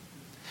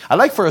I'd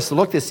like for us to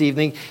look this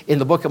evening in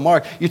the book of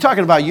Mark. You're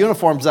talking about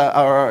uniforms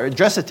or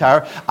dress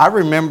attire. I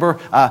remember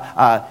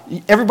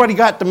everybody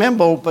got the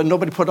memo, but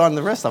nobody put on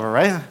the rest of it,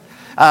 right?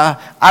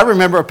 I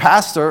remember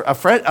a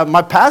friend,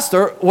 my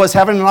pastor was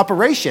having an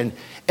operation,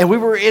 and we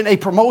were in a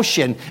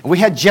promotion. And we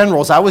had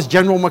generals. I was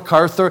General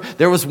MacArthur.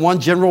 There was one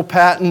General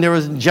Patton. There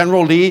was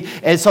General Lee.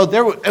 And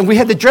so and we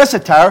had the dress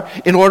attire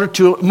in order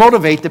to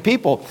motivate the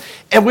people.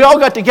 And we all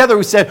got together.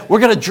 We said, we're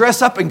going to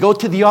dress up and go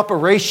to the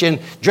operation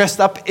dressed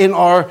up in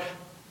our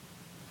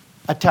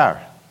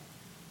attire.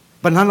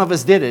 But none of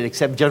us did it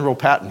except General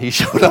Patton. He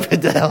showed up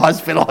at the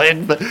hospital,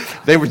 and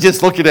they were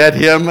just looking at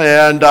him,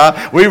 and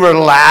we were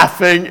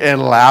laughing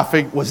and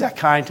laughing. Was that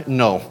kind?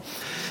 No.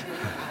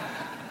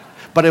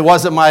 But it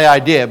wasn't my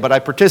idea, but I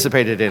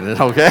participated in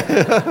it,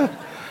 okay?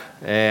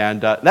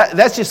 And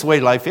that's just the way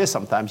life is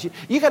sometimes.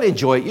 You got to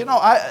enjoy it. You know,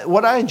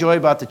 what I enjoy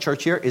about the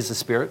church here is the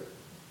Spirit.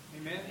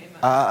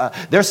 Amen.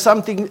 There's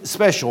something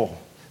special.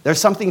 There's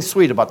something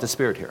sweet about the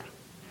Spirit here.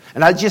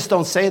 And I just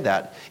don't say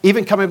that.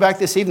 Even coming back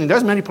this evening,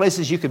 there's many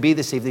places you could be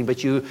this evening,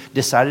 but you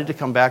decided to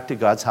come back to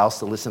God's house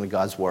to listen to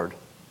God's word.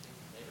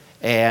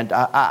 And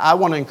I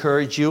want to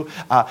encourage you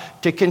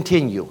to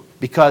continue,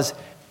 because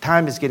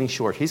time is getting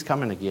short. He's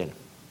coming again.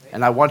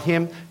 And I want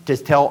him to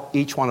tell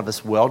each one of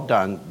us, well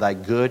done, thy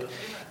good,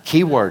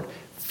 key word,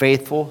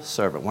 faithful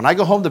servant. When I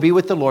go home to be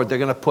with the Lord, they're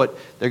going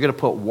to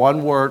put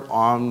one word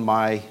on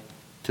my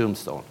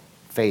tombstone: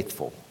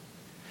 faithful.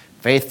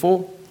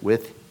 Faithful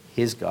with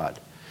his God.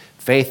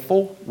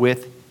 Faithful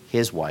with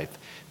his wife.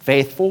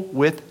 Faithful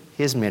with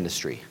his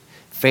ministry.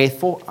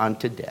 Faithful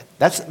unto death.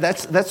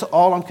 That's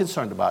all I'm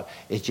concerned about,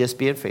 is just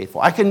being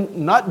faithful. I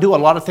can not do a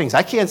lot of things.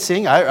 I can't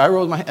sing.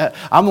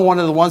 I'm one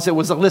of the ones that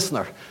was a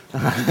listener.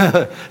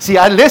 See,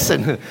 I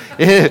listen.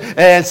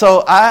 And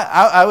so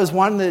I was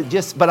one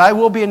that but I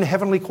will be in the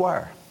heavenly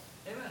choir.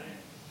 Amen.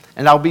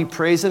 And I'll be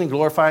praising and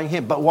glorifying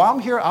him. But while I'm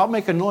here, I'll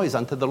make a noise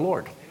unto the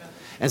Lord.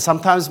 And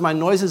sometimes my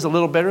noise is a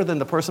little better than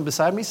the person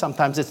beside me.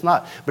 Sometimes it's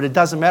not. But it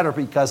doesn't matter,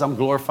 because I'm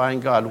glorifying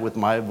God with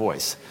my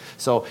voice.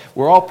 So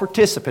we're all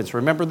participants.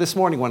 Remember this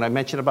morning when I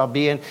mentioned about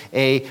being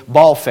a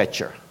ball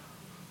fetcher.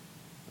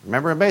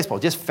 Remember in baseball,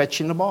 just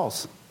fetching the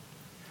balls.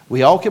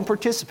 We all can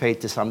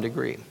participate to some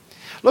degree.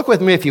 Look with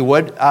me, if you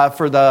would,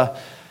 for the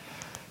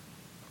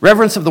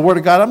reverence of the Word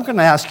of God. I'm going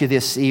to ask you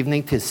this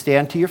evening to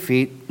stand to your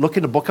feet. Look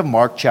in the book of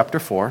Mark, chapter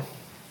 4.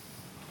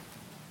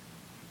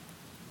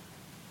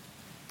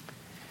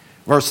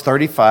 Verse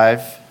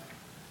 35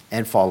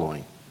 and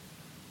following.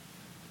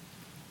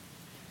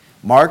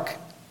 Mark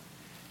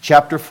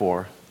chapter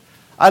 4.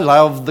 I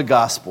love the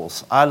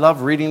Gospels. I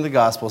love reading the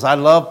Gospels. I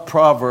love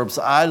Proverbs.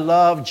 I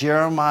love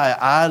Jeremiah.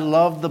 I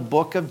love the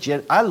book of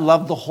I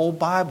love the whole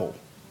Bible.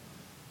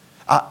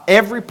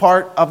 Every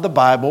part of the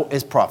Bible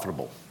is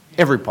profitable.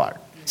 Every part.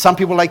 Some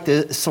people like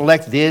to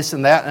select this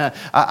and that.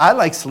 I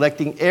like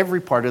selecting every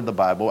part of the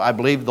Bible. I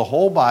believe the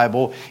whole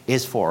Bible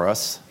is for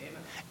us,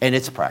 and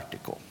it's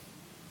practical.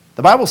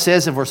 The Bible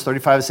says in verse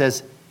 35, it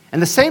says,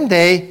 "And the same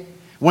day,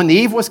 when the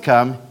eve was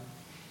come,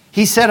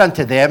 he said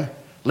unto them,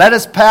 Let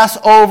us pass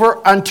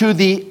over unto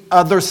the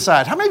other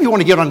side." How many of you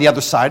want to get on the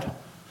other side?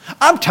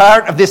 I'm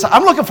tired of this.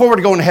 I'm looking forward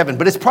to going to heaven,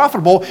 but it's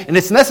profitable and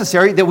it's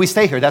necessary that we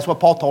stay here. That's what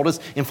Paul told us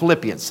in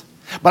Philippians.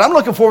 But I'm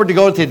looking forward to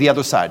going to the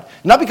other side.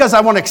 Not because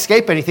I want to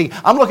escape anything.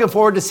 I'm looking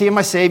forward to seeing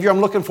my Savior. I'm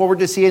looking forward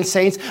to seeing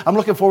saints. I'm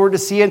looking forward to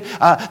seeing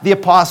the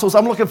apostles.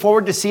 I'm looking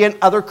forward to seeing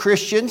other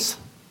Christians.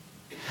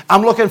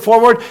 I'm looking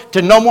forward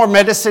to no more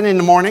medicine in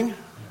the morning.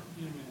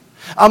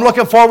 I'm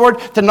looking forward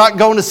to not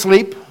going to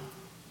sleep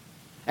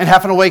and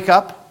having to wake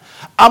up.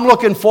 I'm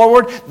looking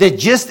forward to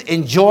just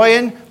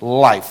enjoying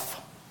life.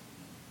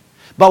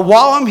 But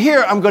while I'm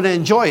here, I'm going to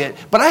enjoy it.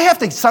 But I have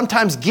to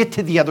sometimes get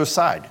to the other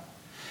side.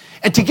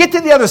 And to get to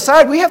the other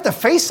side, we have to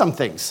face some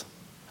things.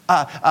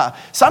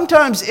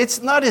 Sometimes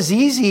it's not as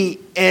easy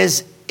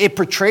as it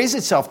portrays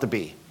itself to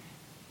be.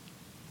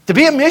 To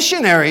be a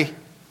missionary,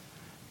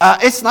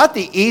 it's not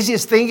the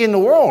easiest thing in the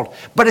world,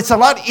 but it's a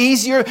lot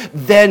easier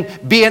than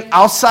being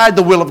outside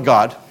the will of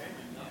God.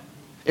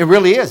 It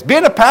really is.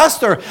 Being a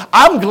pastor,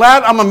 I'm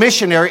glad I'm a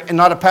missionary and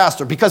not a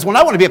pastor, because when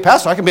I want to be a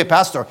pastor, I can be a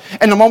pastor.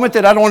 And the moment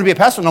that I don't want to be a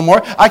pastor no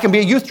more, I can be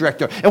a youth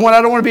director. And when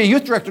I don't want to be a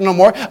youth director no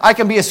more, I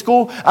can be a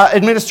school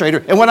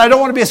administrator. And when I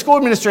don't want to be a school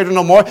administrator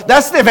no more,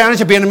 that's the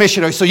advantage of being a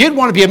missionary. So you'd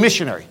want to be a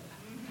missionary,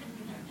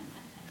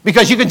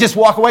 because you can just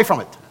walk away from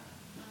it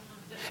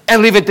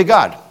and leave it to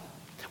God.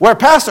 Where a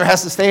pastor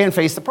has to stay and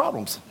face the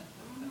problems.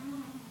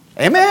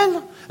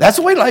 Amen? That's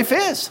the way life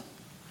is.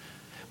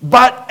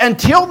 But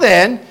until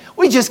then,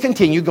 we just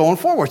continue going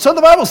forward. So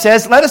the Bible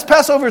says, let us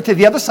pass over to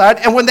the other side.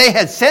 And when they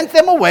had sent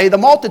them away, the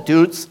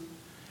multitudes,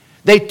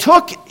 they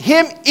took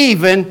him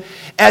even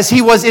as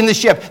he was in the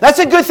ship. That's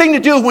a good thing to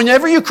do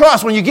whenever you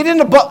cross. When you get in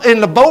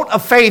the boat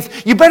of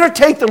faith, you better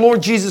take the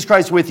Lord Jesus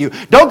Christ with you.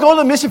 Don't go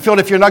to the mission field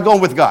if you're not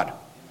going with God.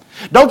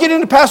 Don't get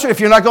into pastor if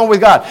you're not going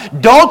with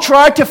God. Don't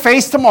try to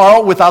face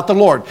tomorrow without the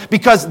Lord,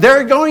 because there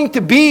are going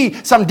to be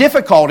some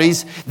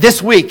difficulties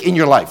this week in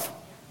your life.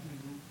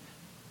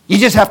 You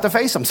just have to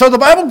face them. So the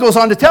Bible goes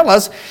on to tell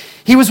us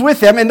he was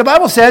with them. And the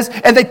Bible says,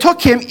 and they took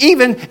him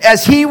even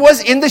as he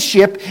was in the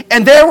ship.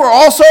 And there were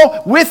also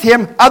with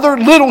him other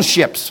little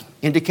ships.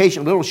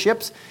 Indication, little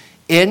ships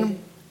in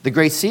the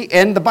great sea.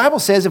 And the Bible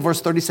says in verse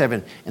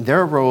 37, and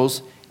there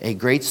arose a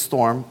great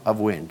storm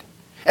of wind.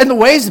 And the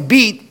waves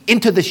beat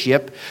into the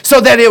ship so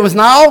that it was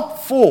now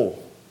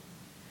full.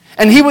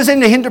 And he was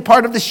in the hinder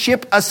part of the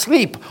ship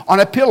asleep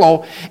on a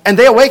pillow. And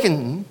they awakened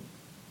him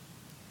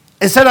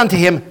and said unto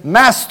him,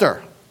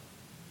 Master,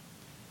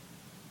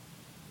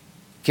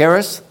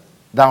 carest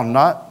thou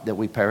not that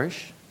we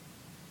perish?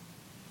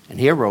 And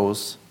he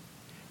arose,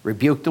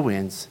 rebuked the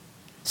winds,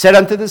 said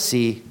unto the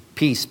sea,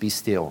 Peace, be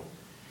still.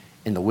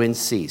 And the wind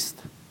ceased.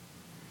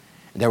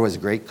 And there was a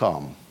great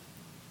calm.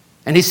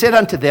 And he said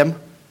unto them,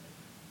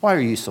 Why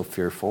are you so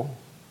fearful?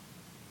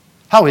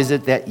 How is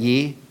it that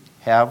ye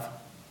have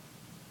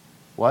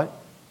what?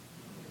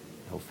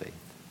 No faith.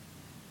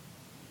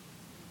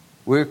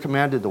 We're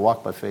commanded to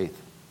walk by faith.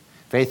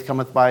 Faith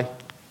cometh by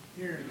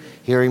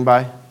hearing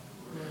by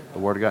the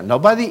Word of God.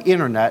 Not by the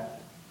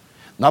internet,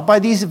 not by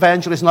these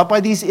evangelists, not by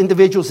these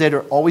individuals that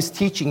are always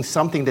teaching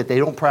something that they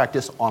don't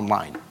practice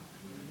online.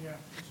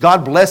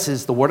 God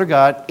blesses the Word of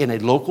God in a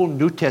local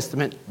New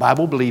Testament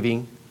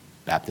Bible-believing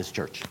Baptist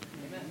church.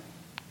 Amen.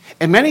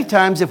 And many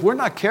times, if we're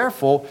not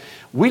careful,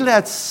 we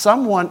let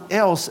someone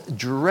else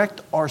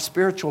direct our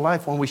spiritual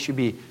life when we should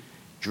be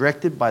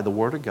directed by the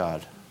Word of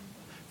God,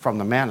 from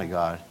the man of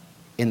God,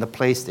 in the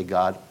place that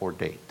God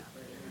ordained.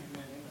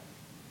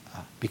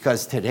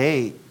 Because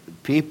today,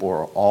 people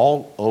are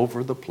all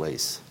over the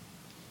place.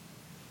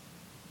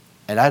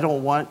 And I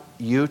don't want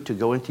you to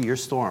go into your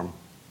storm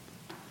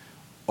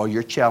or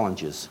your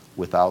challenges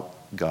without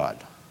God.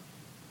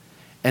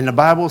 And the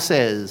Bible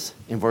says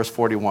in verse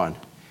 41,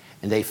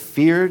 and they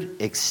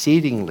feared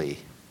exceedingly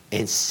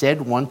and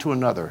said one to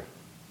another,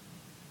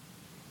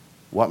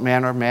 What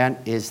manner of man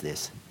is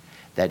this,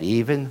 that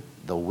even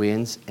the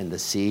winds and the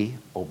sea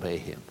obey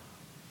him?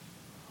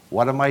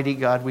 What a mighty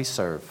God we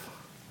serve.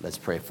 Let's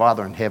pray.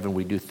 Father in heaven,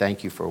 we do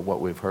thank you for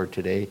what we've heard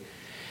today.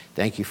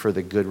 Thank you for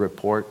the good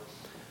report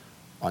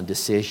on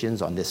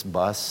decisions on this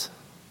bus.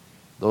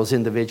 Those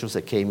individuals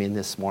that came in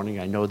this morning,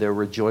 I know they're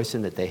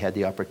rejoicing that they had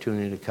the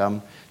opportunity to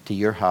come to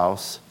your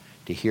house,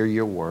 to hear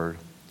your word,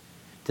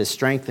 to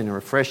strengthen and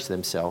refresh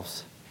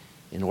themselves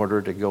in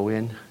order to go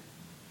in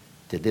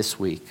to this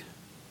week.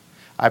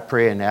 I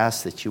pray and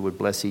ask that you would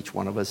bless each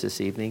one of us this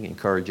evening,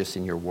 encourage us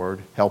in your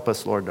word. Help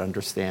us, Lord, to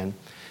understand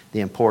the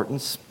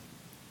importance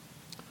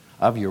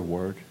of your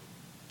word,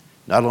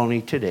 not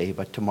only today,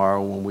 but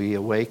tomorrow when we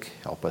awake.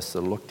 Help us to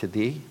look to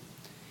thee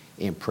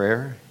in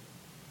prayer,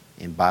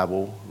 in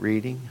Bible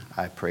reading.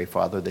 I pray,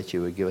 Father, that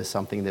you would give us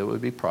something that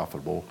would be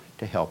profitable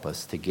to help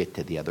us to get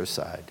to the other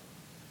side.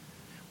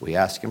 We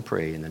ask and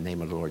pray in the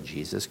name of the Lord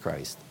Jesus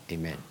Christ.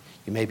 Amen.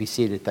 You may be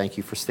seated. Thank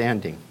you for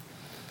standing.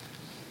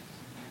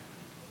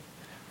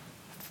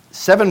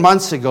 7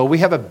 months ago, we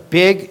have a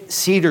big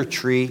cedar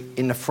tree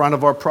in the front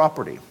of our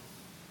property.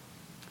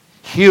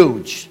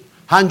 Huge.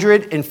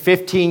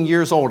 115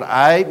 years old.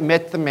 I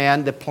met the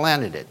man that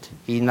planted it.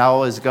 He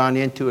now has gone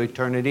into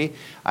eternity.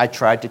 I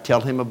tried to tell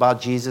him about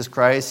Jesus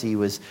Christ. He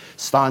was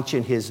staunch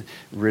in his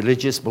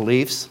religious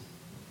beliefs.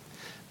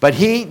 But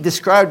he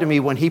described to me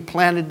when he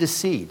planted the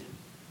seed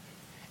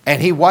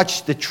and he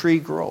watched the tree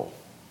grow.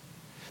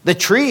 The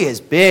tree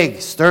is big,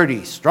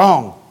 sturdy,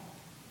 strong,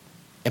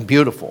 and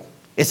beautiful.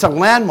 It's a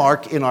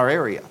landmark in our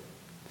area.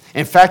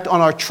 In fact,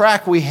 on our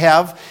track we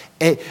have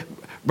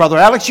Brother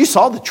Alex, you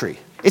saw the tree.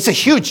 It's a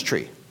huge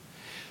tree.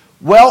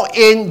 Well,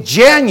 in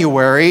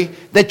January,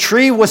 the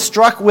tree was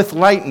struck with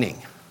lightning.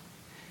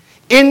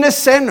 In the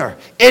center,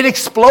 it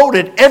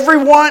exploded.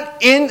 Everyone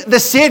in the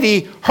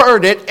city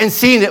heard it and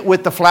seen it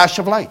with the flash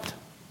of light.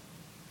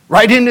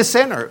 Right in the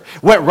center.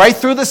 Went right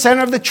through the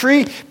center of the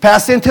tree,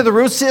 passed into the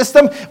root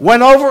system,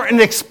 went over and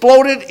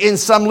exploded in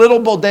some little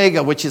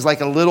bodega, which is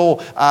like a little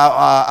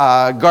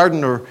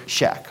gardener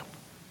shack.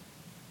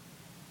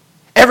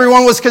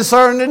 Everyone was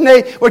concerned, and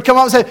they would come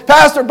up and say,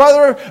 Pastor,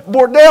 Brother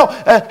Bordell,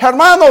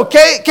 hermano,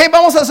 ¿qué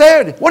vamos a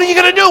hacer? What are you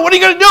going to do? What are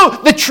you going to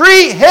do? The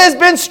tree has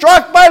been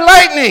struck by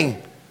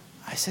lightning.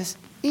 I says,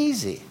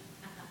 easy.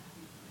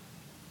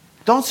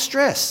 Don't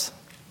stress.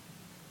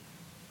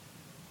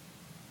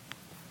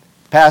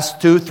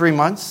 Past 2-3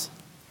 months,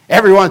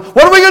 everyone,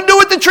 what are we going to do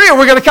with the tree? Are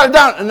we going to cut it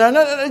down?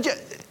 No,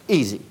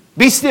 easy.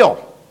 Be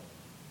still.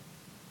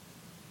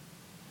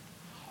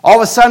 All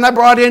of a sudden, I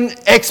brought in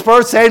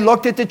experts. They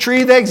looked at the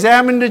tree. They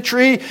examined the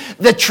tree.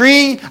 The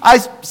tree, I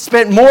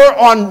spent more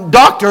on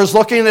doctors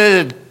looking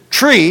at a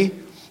tree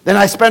than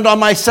I spent on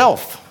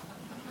myself.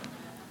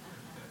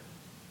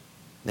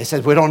 They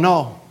said, we don't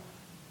know.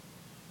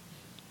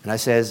 And I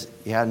says,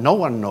 yeah, no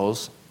one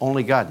knows.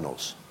 Only God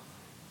knows.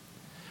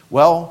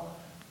 Well,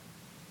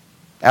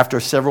 after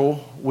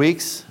several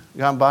weeks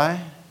gone by,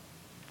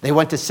 they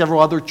went to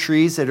several other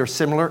trees that are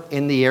similar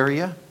in the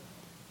area.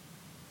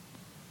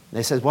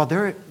 They said, well,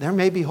 there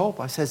may be hope.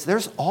 I says,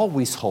 there's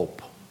always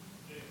hope.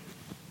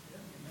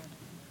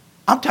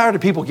 I'm tired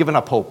of people giving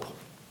up hope.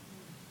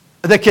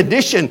 The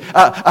condition,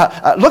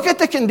 look at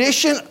the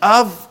condition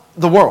of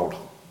the world.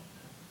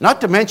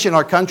 Not to mention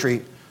our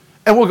country,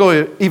 and we'll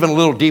go even a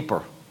little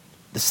deeper,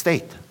 the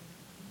state.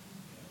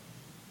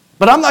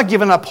 But I'm not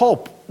giving up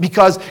hope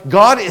because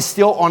God is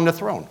still on the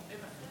throne.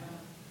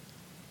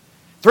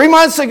 3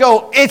 months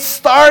ago, it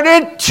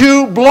started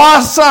to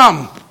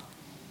blossom.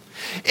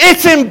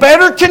 It's in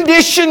better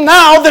condition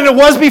now than it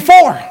was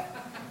before.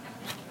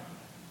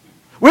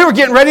 We were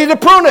getting ready to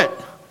prune it.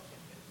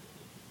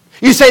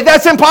 You say,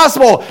 that's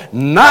impossible.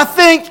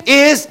 Nothing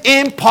is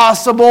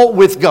impossible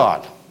with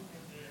God.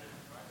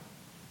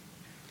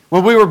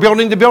 When we were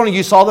building the building,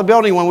 you saw the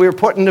building when we were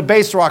putting the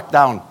base rock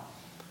down.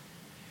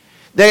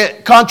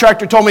 The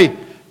contractor told me,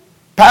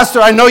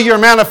 Pastor, I know you're a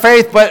man of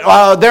faith,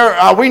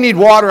 but we need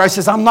water. I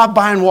says, I'm not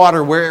buying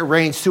water where it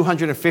rains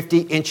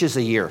 250 inches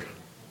a year.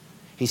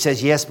 He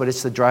says, yes, but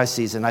it's the dry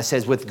season. I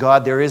says, with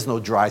God, there is no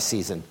dry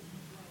season.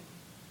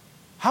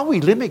 How we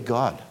limit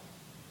God?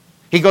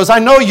 He goes, I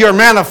know you're a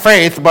man of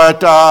faith,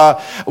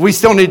 but we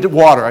still need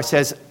water. I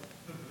says,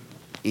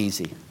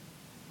 easy.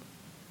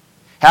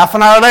 Half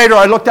an hour later,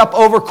 I looked up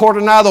over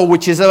Coronado,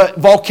 which is a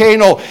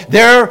volcano.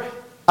 There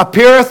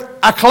appeareth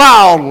a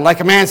cloud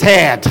like a man's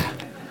head.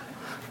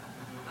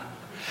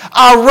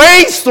 A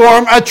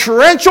rainstorm, a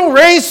torrential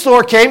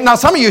rainstorm came. Now,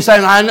 some of you are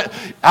saying,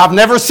 I've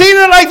never seen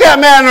it like that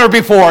manner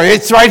before.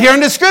 It's right here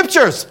in the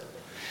scriptures.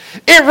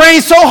 It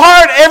rained so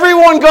hard,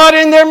 everyone got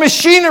in their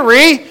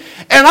machinery,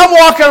 and I'm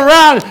walking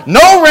around,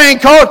 no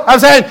raincoat. I'm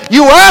saying,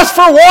 you asked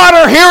for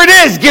water, here it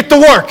is, get to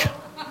work.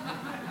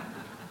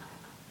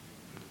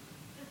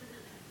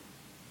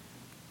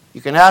 You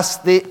can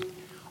ask the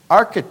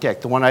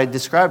architect, the one I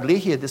described,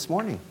 Lihia, this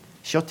morning.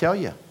 She'll tell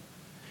you.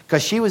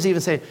 Because she was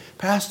even saying,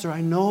 Pastor,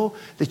 I know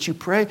that you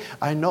pray.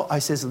 I know. I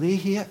says,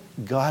 Lihia,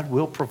 God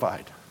will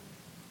provide.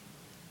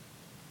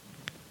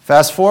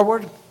 Fast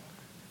forward,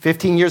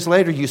 15 years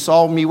later, you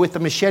saw me with the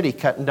machete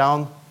cutting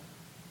down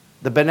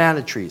the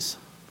banana trees.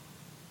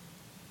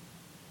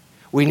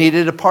 We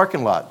needed a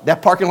parking lot.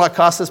 That parking lot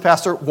cost us,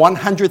 Pastor,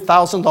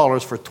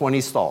 $100,000 for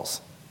 20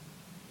 stalls.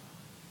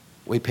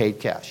 We paid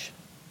cash.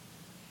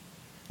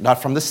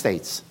 Not from the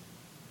States.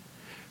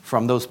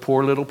 From those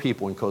poor little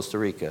people in Costa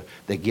Rica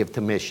that give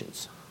to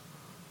missions.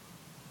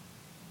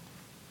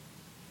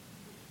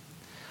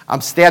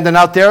 I'm standing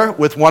out there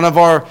with one of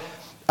our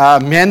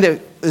men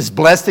that is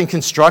blessed in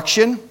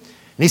construction. And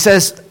he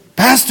says,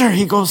 Pastor,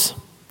 he goes,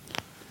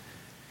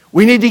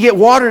 we need to get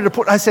water to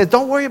put. I said,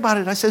 don't worry about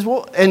it. I says,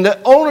 well, and the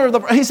owner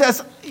of he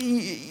says,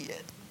 you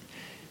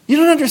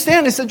don't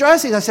understand. It's the dry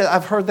season. I said,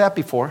 I've heard that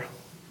before.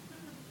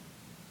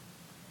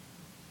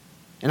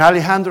 And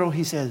Alejandro,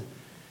 he said,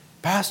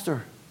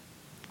 Pastor,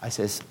 I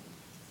says,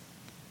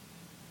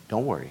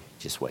 don't worry,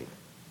 just wait.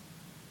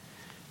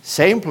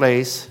 Same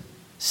place,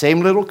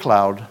 same little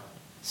cloud,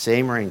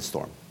 same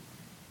rainstorm.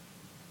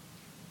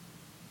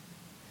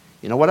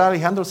 You know what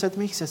Alejandro said to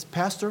me? He says,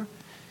 Pastor,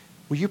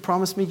 will you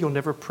promise me you'll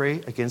never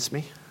pray against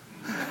me?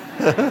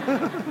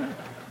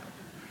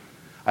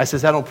 I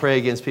says, I don't pray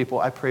against people.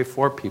 I pray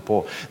for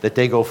people that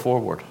they go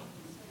forward.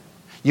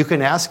 You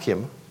can ask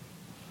him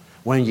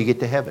when you get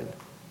to heaven.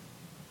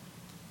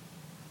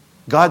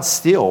 God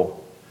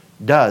still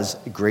does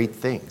great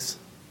things.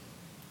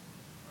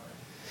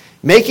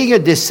 Making a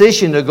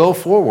decision to go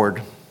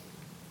forward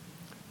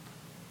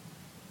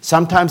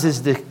sometimes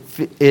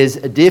is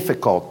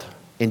difficult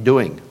in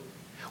doing.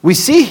 We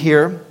see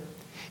here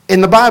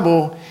in the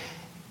Bible,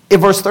 in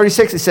verse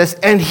 36, it says,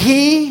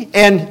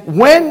 and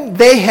when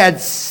they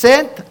had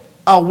sent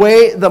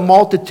away the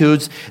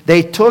multitudes,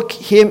 they took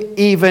him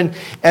even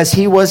as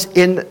he was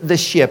in the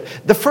ship.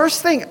 The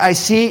first thing I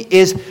see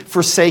is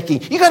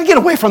forsaking. You got to get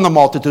away from the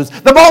multitudes.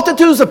 The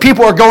multitudes of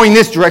people are going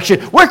this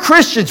direction. We're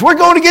Christians. We're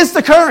going against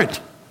the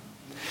current.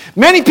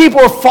 Many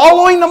people are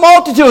following the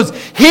multitudes.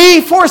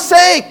 He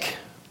forsake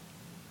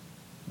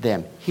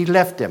them. He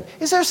left them.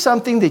 Is there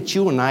something that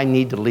you and I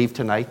need to leave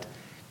tonight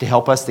to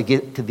help us to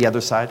get to the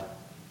other side?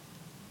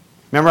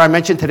 Remember I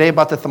mentioned today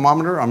about the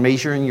thermometer on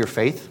measuring your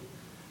faith?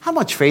 How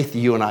much faith do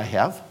you and I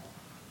have?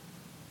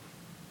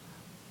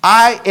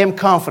 I am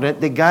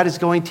confident that God is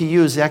going to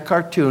use that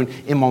cartoon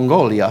in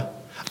Mongolia.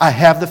 I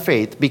have the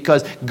faith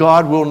because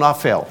God will not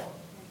fail.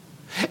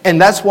 And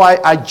that's why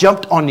I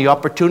jumped on the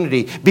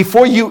opportunity.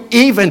 Before you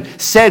even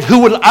said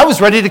I was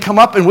ready to come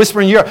up and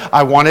whisper in your ear,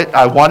 I want it,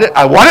 I want it,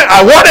 I want it,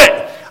 I want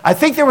it. I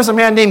think there was a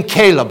man named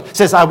Caleb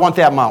says, I want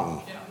that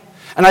mountain.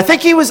 And I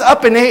think he was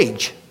up in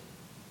age.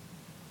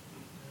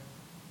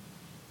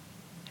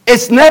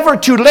 It's never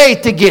too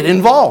late to get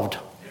involved.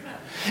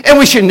 And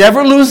we should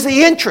never lose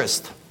the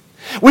interest.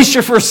 We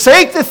should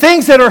forsake the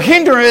things that are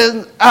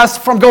hindering us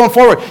from going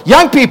forward.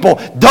 Young people,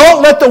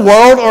 don't let the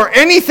world or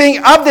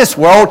anything of this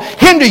world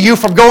hinder you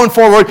from going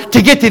forward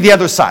to get to the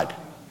other side.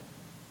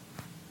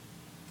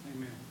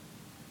 Amen.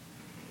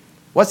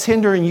 What's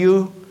hindering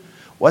you?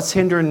 What's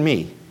hindering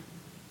me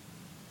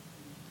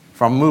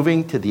from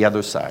moving to the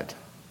other side?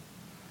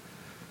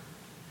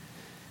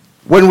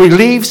 When we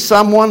leave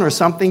someone or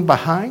something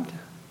behind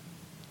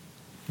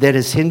that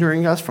is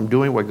hindering us from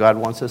doing what God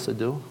wants us to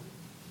do,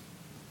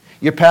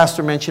 Your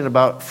pastor mentioned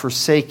about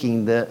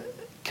forsaking the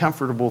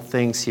comfortable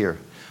things here.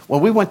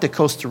 When we went to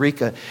Costa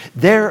Rica,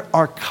 there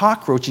are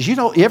cockroaches.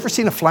 You ever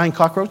seen a flying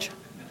cockroach?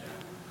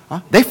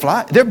 Huh? They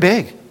fly. They're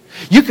big.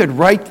 You could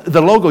write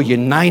the logo,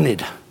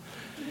 United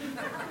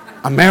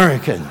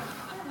American.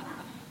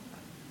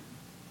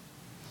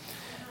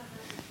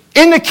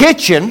 In the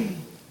kitchen,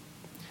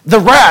 the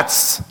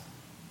rats,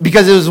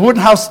 because it was a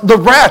wooden house, the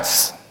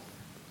rats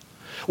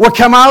would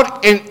come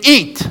out and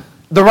eat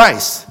the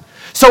rice.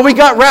 So we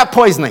got rat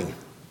poisoning.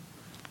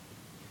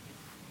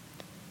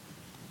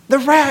 The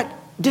rat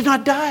did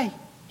not die.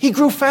 He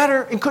grew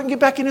fatter and couldn't get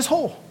back in his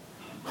hole.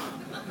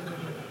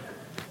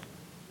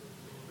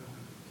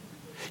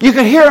 You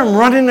could hear him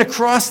running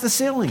across the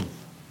ceiling.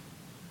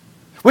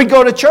 We'd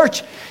go to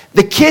church.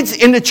 The kids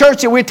in the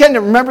church that we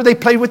attended, remember they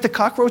played with the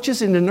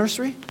cockroaches in the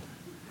nursery?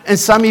 And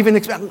some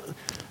even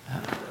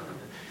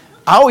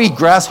I'll eat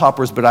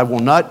grasshoppers, but I will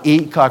not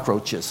eat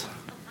cockroaches.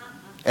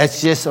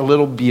 That's just a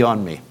little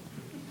beyond me.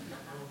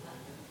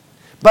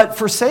 But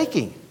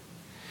forsaking.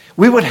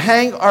 We would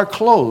hang our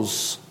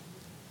clothes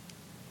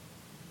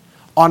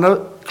on a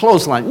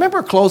clothesline. Remember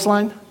a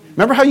clothesline?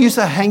 Remember how you used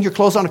to hang your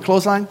clothes on a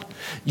clothesline?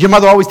 Your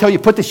mother always tell you,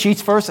 put the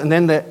sheets first and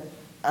then the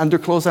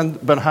underclothes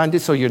behind it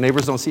so your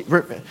neighbors don't see.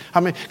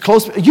 How many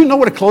clothespin? You know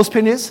what a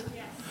clothespin is?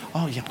 Yes.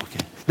 Oh, yeah,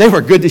 okay. They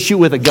were good to shoot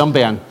with a gum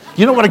band.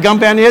 You know what a gum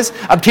band is?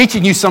 I'm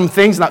teaching you some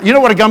things now. You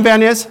know what a gum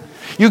band is?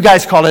 You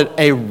guys call it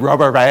a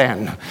rubber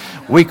band.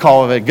 We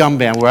call it a gum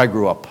band where I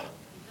grew up.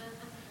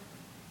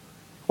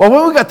 Well,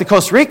 when we got to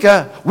Costa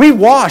Rica, we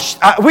washed.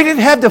 We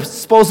didn't have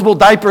disposable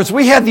diapers.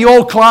 We had the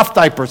old cloth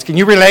diapers. Can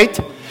you relate?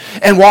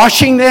 And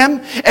washing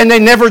them, and they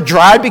never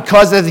dried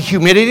because of the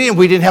humidity, and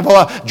we didn't have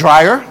a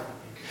dryer.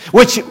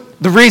 Which,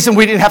 the reason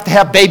we didn't have to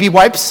have baby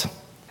wipes,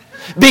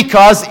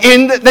 because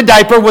in the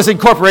diaper was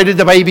incorporated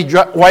the baby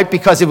wipe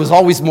because it was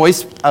always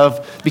moist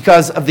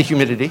because of the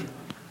humidity.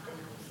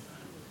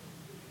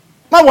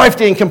 My wife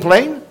didn't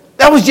complain.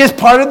 That was just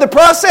part of the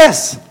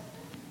process.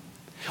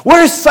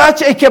 We're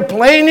such a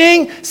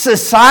complaining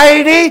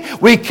society.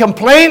 We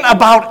complain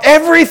about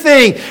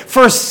everything.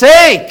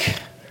 Forsake.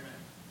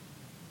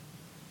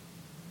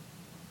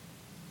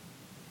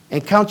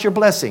 And count your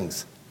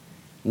blessings.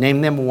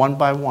 Name them one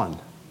by one.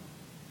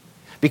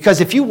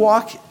 Because if you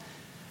walk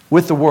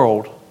with the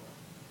world,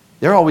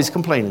 they're always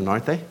complaining,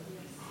 aren't they?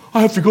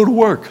 I have to go to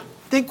work.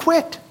 Then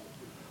quit.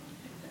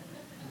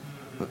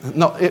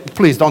 No,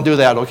 please don't do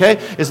that, okay?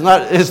 It's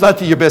not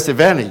to your best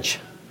advantage.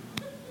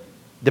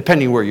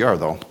 Depending where you are,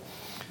 though.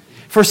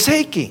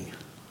 Forsaking.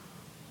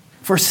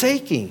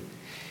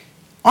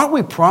 Aren't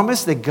we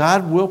promised that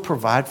God will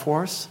provide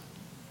for us?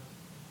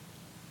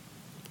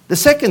 The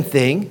second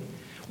thing,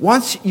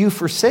 once you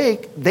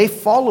forsake, they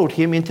followed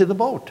him into the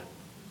boat.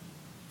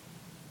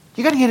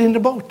 You got to get in the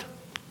boat.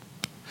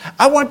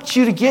 I want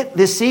you to get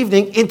this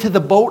evening into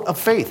the boat of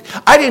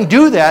faith. I didn't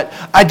do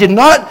that. I did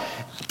not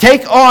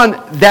take on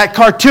that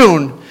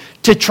cartoon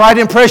to try to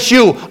impress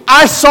you.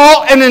 I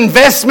saw an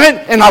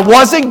investment and I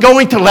wasn't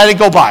going to let it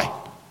go by.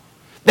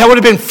 That would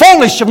have been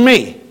foolish of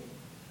me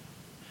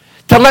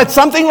to let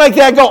something like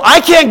that go.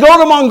 I can't go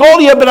to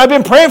Mongolia, but I've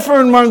been praying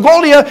for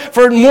Mongolia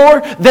for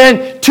more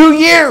than 2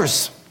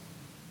 years.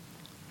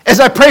 As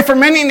I pray for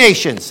many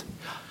nations.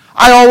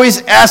 I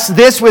always ask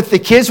this with the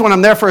kids when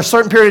I'm there for a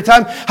certain period of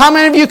time. How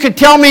many of you could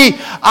tell me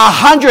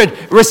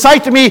 100,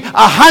 recite to me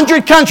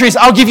 100 countries,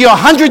 I'll give you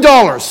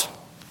 $100.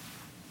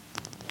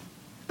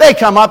 They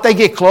come up, they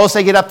get close,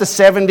 they get up to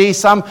 70.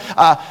 Some,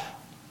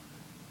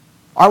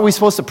 aren't we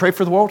supposed to pray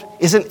for the world?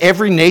 Isn't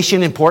every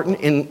nation important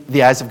in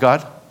the eyes of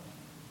God?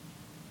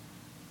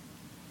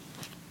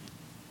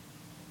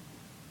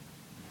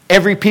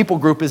 Every people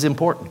group is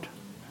important.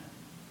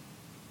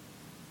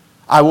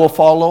 I will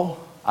follow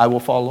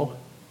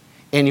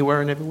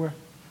anywhere and everywhere.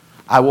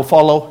 I will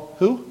follow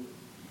who?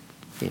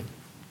 Him.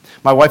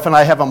 My wife and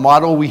I have a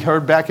motto we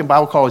heard back in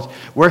Bible college.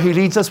 Where he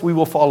leads us, we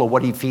will follow.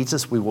 What he feeds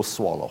us, we will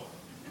swallow.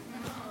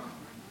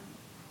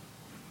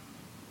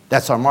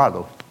 That's our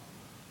motto.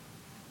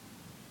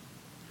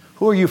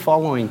 Who are you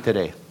following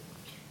today?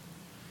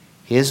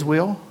 His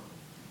will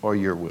or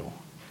your will?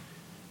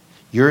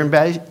 Your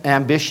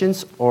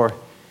ambitions or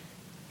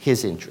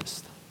his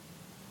interest?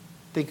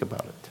 Think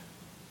about it.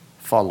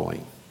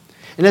 Following.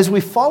 And as we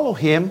follow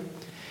him,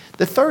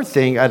 the third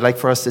thing I'd like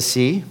for us to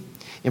see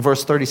in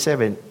verse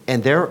 37,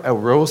 and there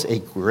arose a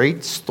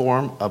great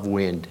storm of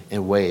wind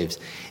and waves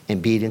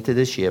and beat into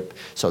the ship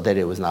so that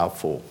it was now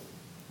full.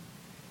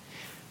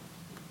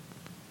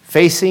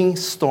 Facing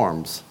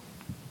storms.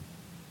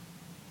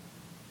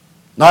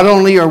 Not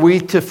only are we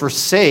to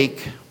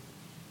forsake,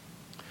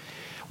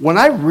 when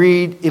I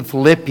read in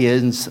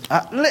Philippians,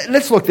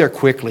 let's look there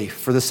quickly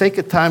for the sake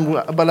of time,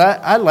 but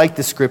I like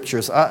the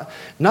scriptures.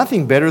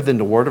 Nothing better than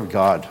the Word of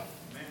God.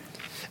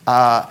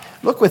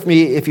 Look with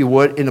me, if you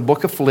would, in the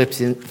book of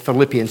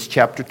Philippians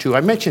chapter 2.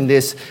 I mentioned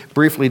this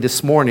briefly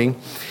this morning.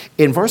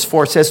 In verse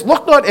 4 it says,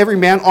 look not every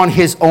man on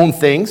his own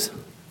things.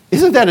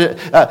 Isn't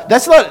that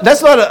that's not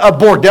a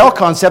Bordel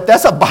concept,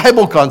 that's a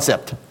Bible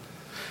concept.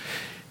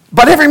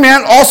 But every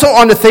man also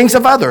on the things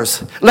of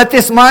others. Let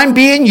this mind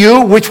be in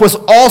you, which was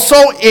also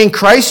in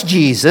Christ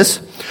Jesus,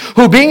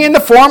 who being in the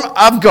form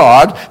of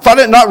God, thought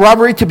it not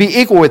robbery to be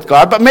equal with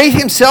God, but made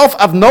himself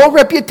of no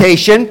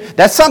reputation.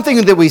 That's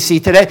something that we see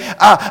today.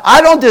 I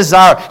don't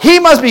desire. He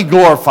must be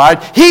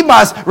glorified. He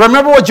must.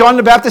 Remember what John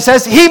the Baptist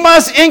says? He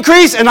must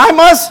increase and I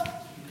must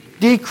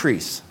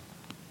decrease.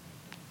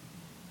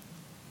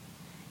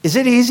 Is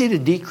it easy to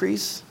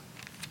decrease?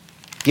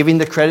 Giving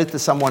the credit to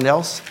someone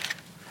else?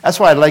 That's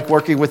why I like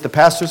working with the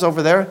pastors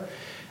over there.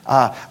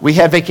 We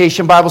had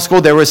Vacation Bible School.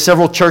 There were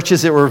several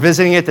churches that were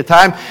visiting at the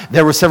time.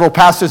 There were several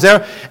pastors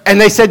there. And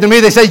they said to me,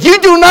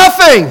 you do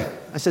nothing.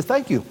 I said,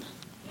 thank you.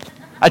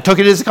 I took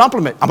it as a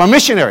compliment. I'm a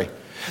missionary.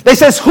 They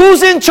says,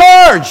 who's in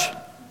charge?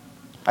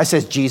 I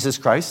said, Jesus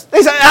Christ.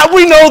 They said,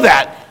 we know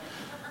that.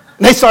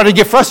 And they started to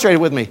get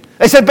frustrated with me.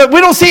 They said, but we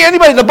don't see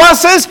anybody. The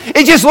boss says,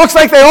 it just looks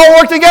like they all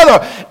work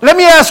together. Let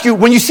me ask you,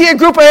 when you see a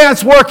group of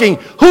ants working,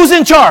 who's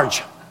in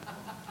charge?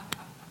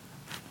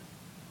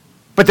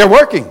 But they're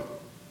working.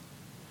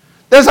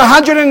 There's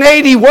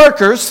 180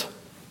 workers,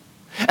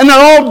 and they're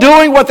all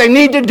doing what they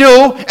need to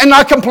do and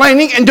not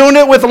complaining and doing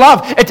it with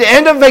love. At the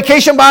end of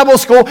Vacation Bible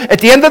School, at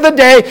the end of the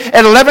day,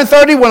 at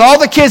 11:30 when all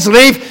the kids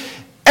leave,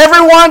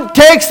 everyone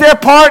takes their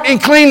part in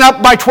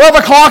cleanup. By 12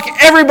 o'clock,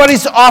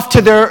 everybody's off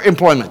to their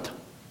employment.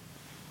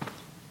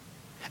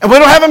 And we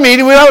don't have a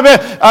meeting. We don't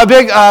have a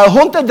big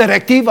junta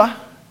directiva.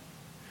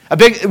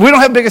 We don't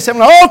have a big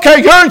assembly.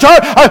 Okay, you're in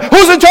charge.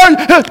 Who's in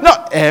charge?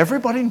 No,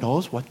 everybody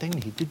knows what they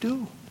need to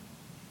do.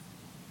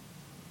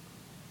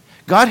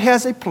 God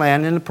has a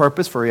plan and a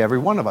purpose for every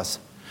one of us.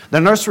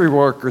 The nursery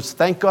workers,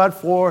 thank God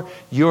for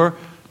your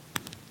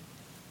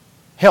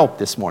help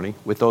this morning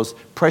with those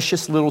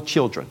precious little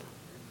children.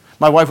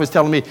 My wife was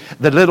telling me,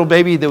 the little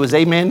baby that was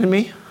amen to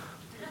me.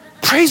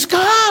 Praise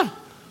God.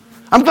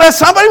 I'm glad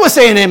somebody was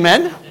saying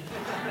amen.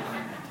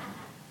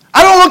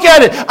 I don't look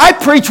at it. I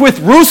preach with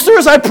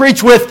roosters. I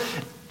preach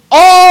with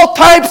all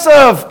types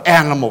of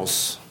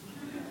animals.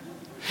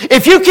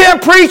 If you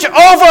can't preach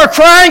over a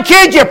crying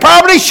kid, you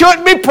probably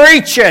shouldn't be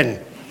preaching.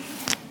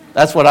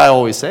 That's what I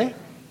always say.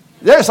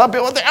 There's some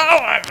people that,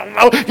 I don't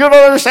know, you don't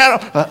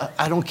understand.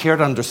 I don't care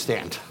to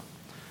understand.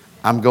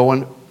 I'm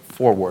going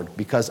forward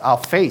because I'll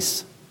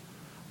face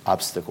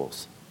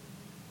obstacles.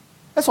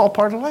 That's all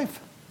part of life.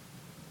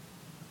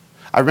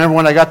 I remember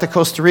when I got to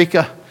Costa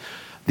Rica,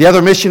 the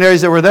other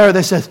missionaries that were there,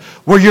 they said,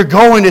 where you're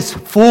going is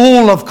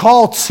full of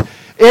cults.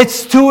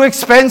 It's too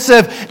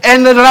expensive.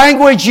 And the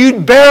language,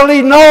 you'd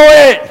barely know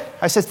it.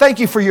 I said, thank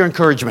you for your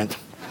encouragement.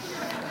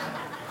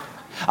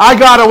 I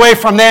got away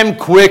from them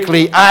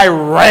quickly. I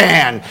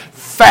ran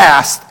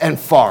fast and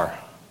far.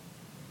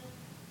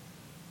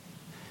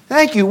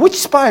 Thank you. Which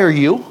spy are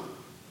you?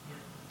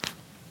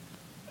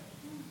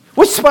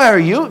 Which spy are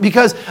you?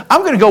 Because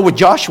I'm going to go with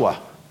Joshua.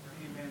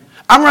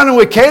 I'm running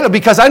with Caleb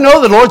because I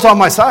know the Lord's on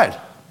my side.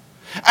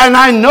 And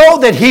I know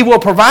that he will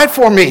provide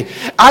for me.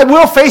 I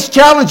will face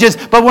challenges,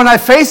 but when I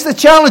face the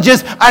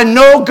challenges, I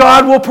know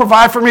God will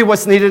provide for me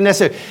what's needed and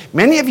necessary.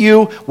 Many of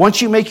you,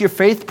 once you make your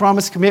faith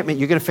promise commitment,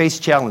 you're going to face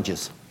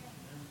challenges.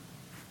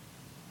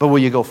 But will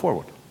you go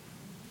forward?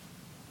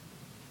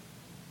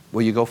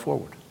 Will you go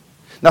forward?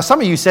 Now,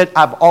 some of you said,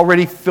 I've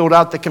already filled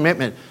out the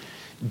commitment.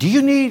 Do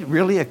you need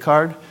really a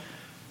card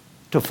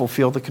to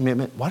fulfill the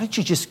commitment? Why don't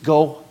you just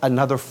go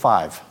another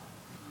 5?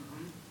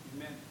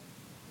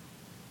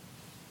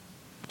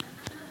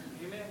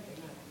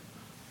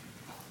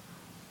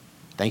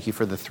 Thank you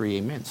for the 3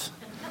 amens.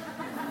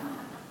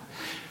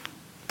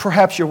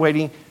 Perhaps you're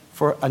waiting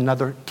for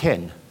another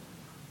 10.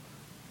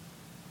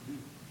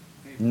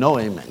 No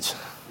amens.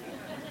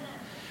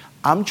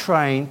 I'm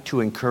trying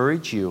to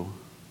encourage you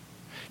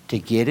to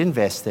get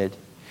invested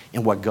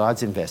in what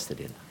God's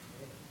invested in.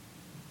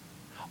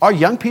 Our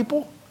young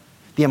people,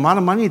 the amount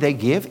of money they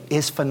give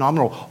is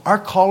phenomenal. Our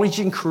college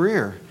and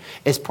career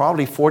is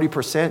probably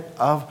 40%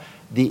 of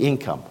the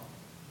income.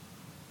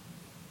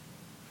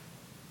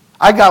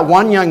 I got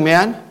one young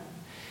man,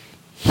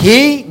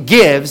 he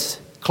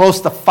gives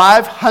close to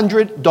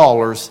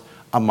 $500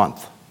 a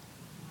month.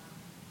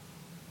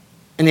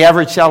 And the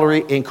average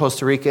salary in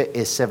Costa Rica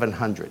is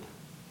 $700.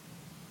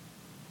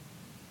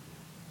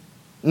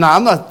 Now,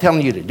 I'm not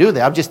telling you to do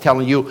that. I'm just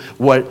telling you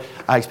what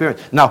I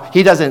experienced. Now,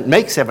 he doesn't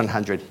make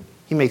 $700.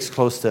 He makes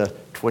close to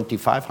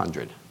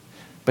 $2,500.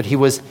 But he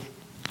was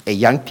a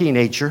young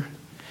teenager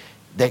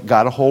that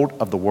got a hold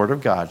of the Word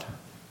of God.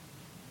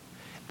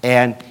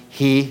 And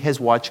he has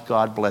watched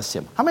God bless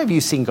him. How many of you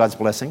have seen God's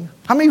blessing?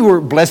 How many of you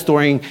were blessed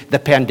during the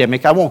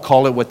pandemic? I won't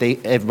call it what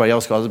everybody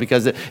else calls it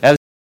because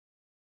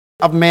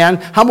of man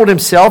humbled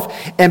himself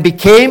and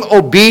became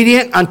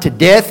obedient unto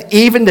death,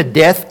 even the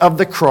death of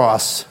the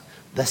cross.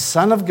 The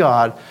Son of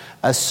God,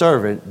 a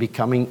servant,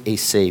 becoming a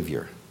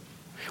Savior.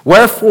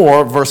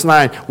 Wherefore, verse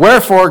 9,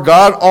 wherefore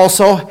God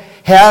also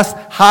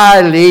hath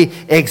highly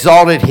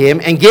exalted him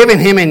and given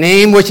him a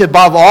name which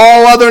above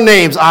all other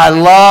names. I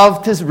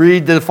love to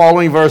read the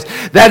following verse.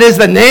 That is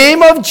the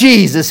name of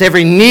Jesus.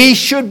 Every knee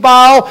should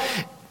bow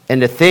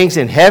and the things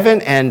in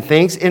heaven and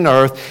things in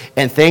earth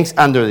and things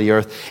under the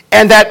earth,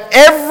 and that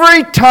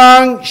every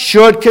tongue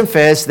should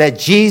confess that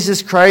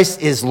Jesus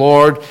Christ is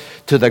Lord,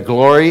 to the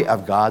glory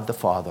of God the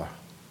Father.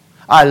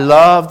 I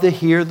love to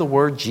hear the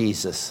word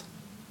Jesus.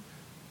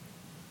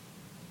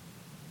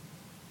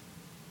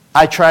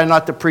 I try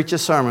not to preach a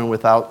sermon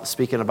without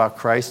speaking about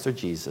Christ or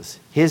Jesus.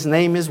 His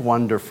name is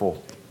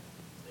wonderful.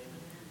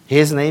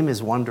 His name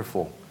is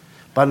wonderful.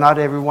 But not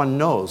everyone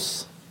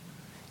knows,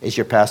 as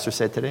your pastor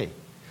said today,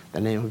 the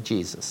name of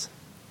Jesus.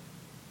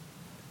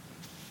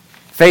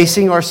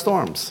 Facing our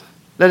storms.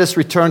 Let us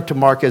return to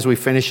Mark as we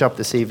finish up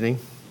this evening.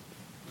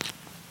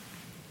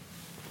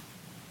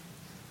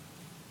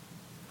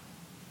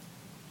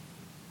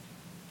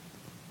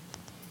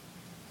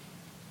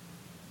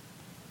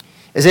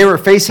 As they were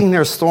facing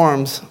their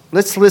storms,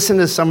 let's listen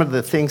to some of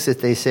the things that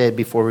they said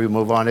before we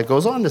move on. It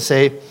goes on to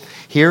say,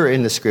 here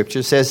in the scripture,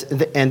 it says,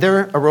 and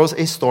there arose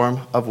a storm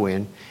of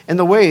wind, and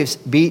the waves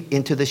beat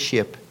into the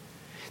ship,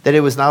 that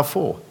it was now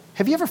full.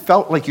 Have you ever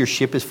felt like your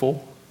ship is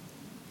full?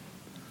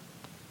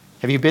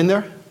 Have you been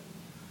there?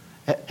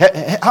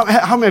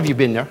 How many of you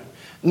been there?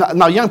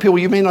 Now, young people,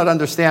 you may not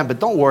understand, but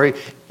don't worry,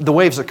 the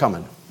waves are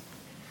coming.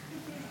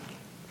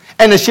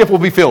 And the ship will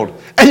be filled.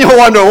 And you'll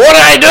wonder, what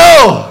did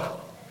I do?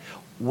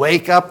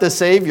 Wake up the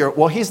Savior.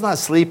 Well, he's not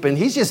sleeping.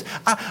 He's just,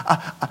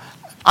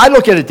 I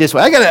look at it this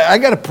way. I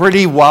got a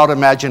pretty wild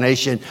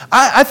imagination.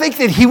 I think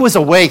that he was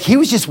awake. He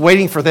was just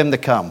waiting for them to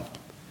come.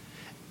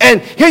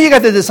 And here you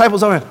got the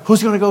disciples on.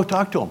 Who's going to go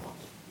talk to him?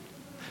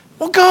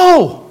 Well,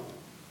 go.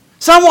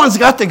 Someone's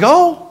got to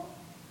go.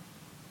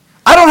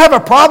 I don't have a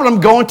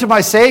problem going to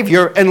my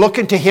Savior and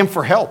looking to him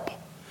for help.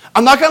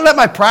 I'm not going to let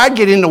my pride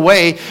get in the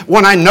way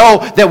when I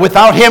know that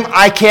without him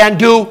I can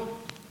do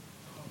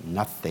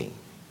nothing.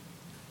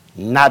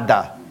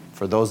 Nada,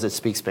 for those that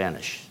speak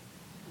Spanish.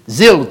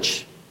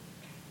 Zilch.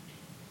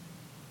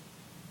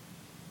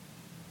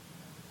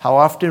 How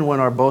often when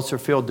our boats are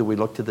filled do we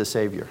look to the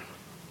Savior?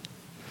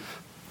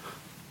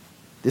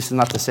 This is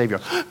not the Savior.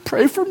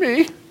 Pray for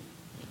me.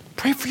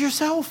 Pray for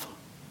yourself.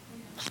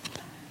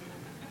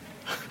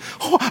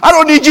 Oh, I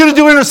don't need you to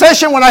do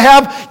intercession when I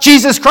have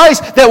Jesus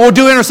Christ that will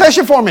do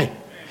intercession for me.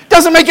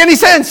 Doesn't make any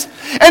sense.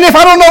 And if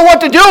I don't know what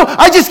to do,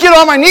 I just get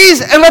on my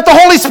knees and let the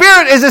Holy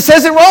Spirit, as it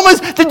says in Romans,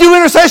 to do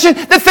intercession.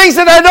 The things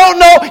that I don't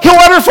know, he'll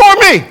utter for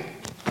me.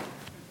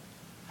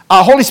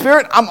 Holy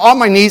Spirit, I'm on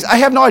my knees. I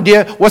have no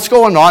idea what's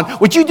going on.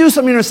 Would you do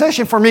some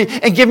intercession for me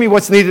and give me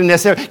what's needed and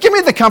necessary? Give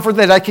me the comfort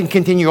that I can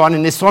continue on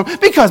in this storm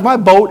because my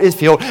boat is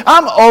filled.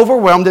 I'm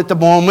overwhelmed at the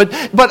moment,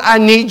 but I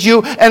need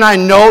you and I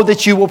know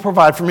that you will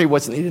provide for me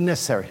what's needed and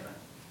necessary.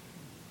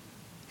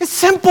 It's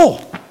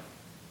simple.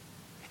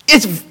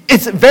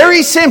 It's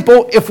very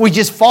simple if we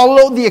just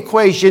follow the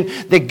equation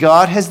that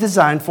God has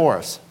designed for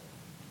us.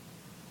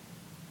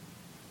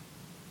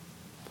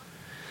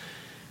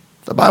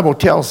 The Bible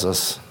tells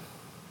us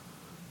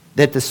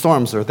that the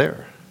storms are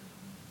there.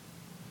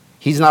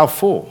 He's now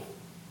full.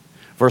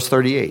 Verse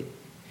 38.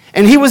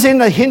 And he was in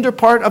the hinder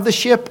part of the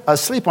ship,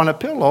 asleep on a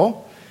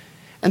pillow,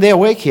 and they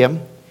awake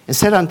him and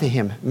said unto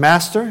him,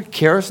 Master,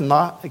 carest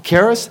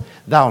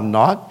thou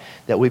not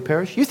that we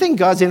perish? You think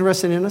God's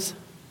interested in us?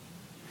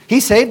 He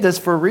saved us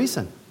for a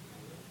reason.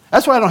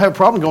 That's why I don't have a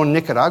problem going to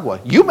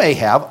Nicaragua. You may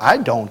have, I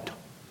don't.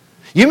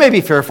 You may be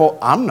fearful,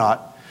 I'm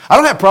not. I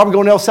don't have a problem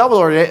going to El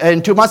Salvador.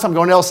 In 2 months, I'm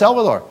going to El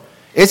Salvador.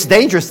 It's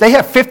dangerous. They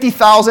have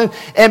 50,000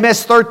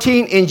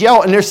 MS-13 in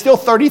jail, and there's still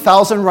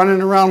 30,000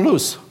 running around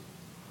loose.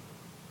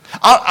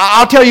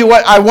 I'll tell you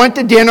what, I went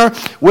to dinner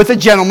with a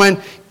gentleman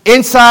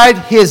inside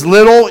his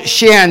little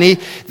shanty.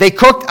 They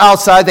cooked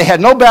outside. They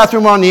had no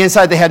bathroom on the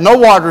inside. They had no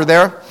water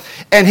there.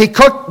 And he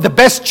cooked the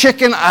best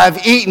chicken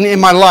I've eaten in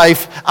my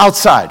life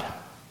outside.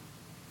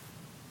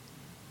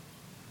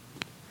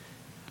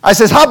 I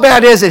says, how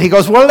bad is it? He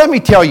goes, well, let me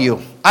tell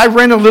you. I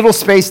rent a little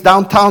space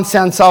downtown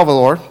San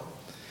Salvador,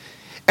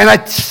 and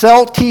I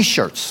sell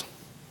T-shirts.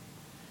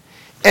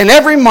 And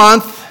every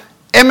month,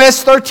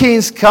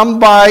 MS-13s come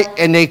by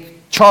and they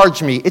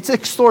charge me. It's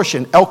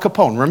extortion. El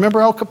Capone.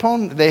 Remember El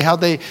Capone?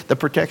 The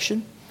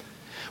protection?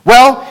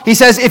 Well, he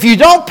says, if you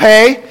don't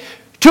pay,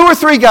 2 or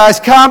 3 guys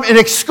come and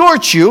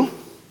escort you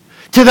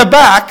to the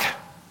back,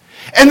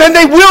 and then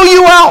they wheel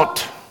you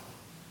out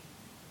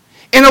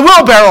in a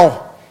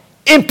wheelbarrow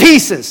in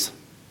pieces.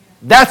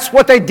 That's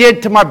what they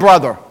did to my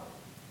brother.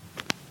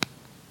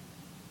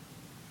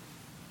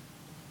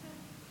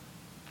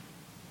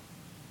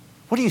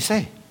 What do you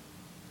say?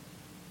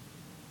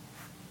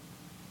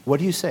 What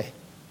do you say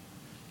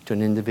to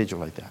an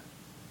individual like that?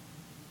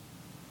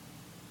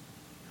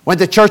 Went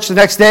to church the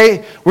next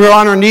day. We were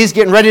on our knees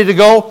getting ready to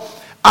go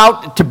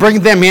out to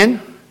bring them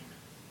in.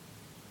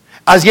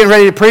 I was getting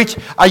ready to preach.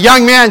 A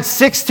young man,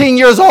 16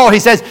 years old, he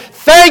says,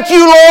 thank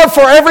you, Lord,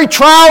 for every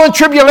trial and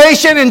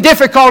tribulation and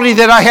difficulty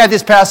that I had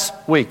this past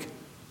week.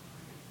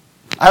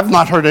 I have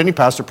not heard any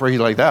pastor pray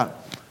like that.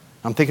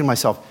 I'm thinking to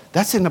myself,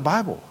 that's in the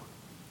Bible.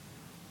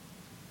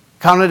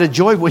 Count it a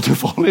joy when you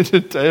fall into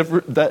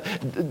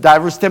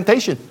diverse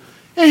temptation.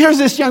 And here's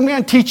this young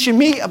man teaching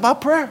me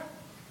about prayer.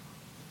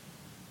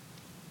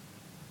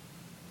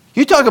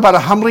 You talk about a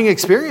humbling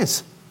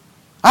experience.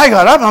 I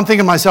got up and I'm thinking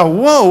to myself,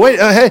 whoa, wait,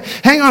 hey,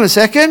 hang on a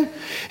second.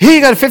 Here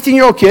you got a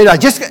 15-year-old kid. I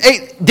just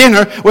ate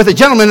dinner with a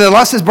gentleman that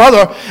lost his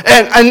brother,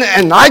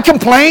 and I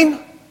complain?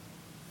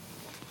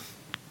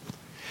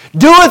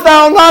 Doest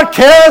thou not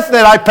carest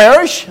that I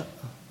perish?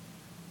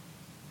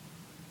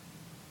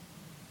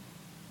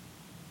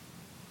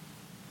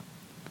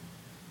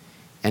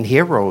 And he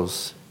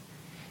arose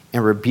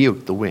and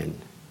rebuked the wind.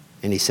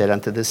 And he said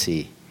unto the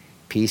sea,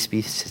 Peace,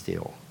 be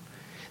still.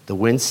 The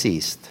wind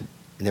ceased,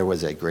 and there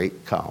was a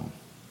great calm.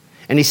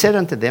 And he said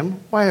unto them,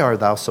 Why art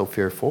thou so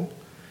fearful?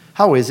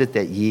 How is it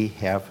that ye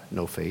have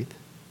no faith?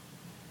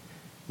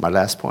 My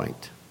last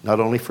point. Not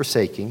only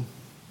forsaking,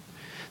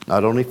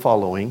 not only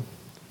following,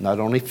 not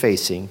only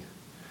facing,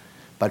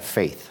 but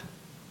faith.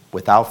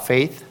 Without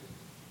faith,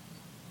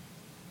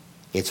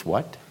 it's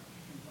what?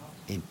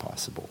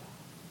 Impossible.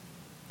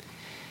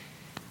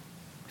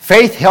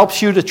 Faith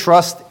helps you to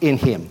trust in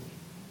Him.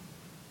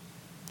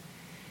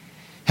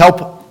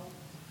 Help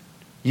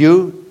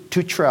you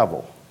to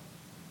travel.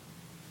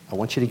 I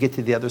want you to get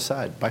to the other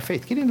side by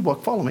faith. Get in the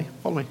book. Follow me.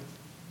 Follow me.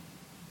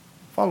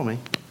 Follow me.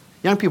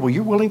 Young people,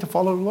 you're willing to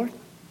follow the Lord?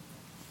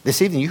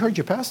 This evening, you heard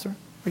your pastor.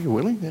 Are you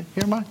willing? Here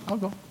am I. I'll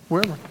go.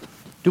 Wherever.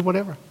 Do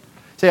whatever.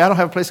 Say, I don't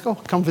have a place to go.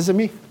 Come visit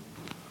me.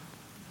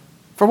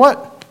 For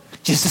what?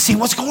 Just to see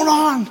what's going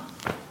on.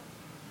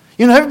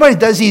 You know, everybody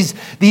does these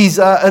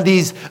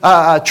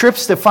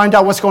trips to find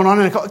out what's going on.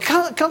 And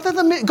come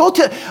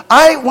to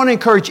I want to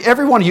encourage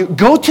every one of you,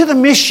 go to the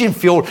mission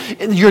field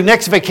in your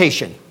next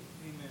vacation.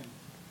 Amen.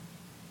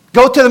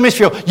 Go to the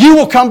mission field. You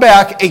will come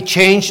back a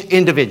changed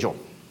individual.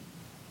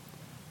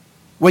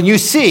 When you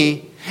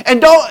see,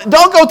 and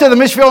don't go to the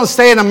mission field and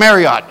stay in a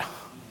Marriott.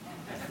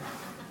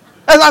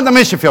 That's not the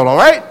mission field, all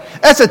right?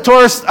 That's a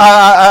tourist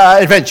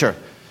adventure.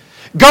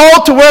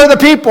 Go to where the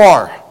people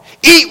are.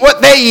 Eat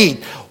what they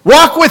eat.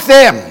 Walk with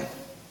them.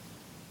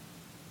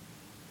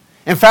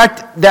 In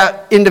fact,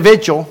 that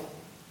individual,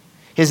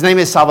 his name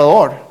is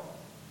Salvador.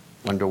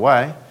 Wonder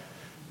why?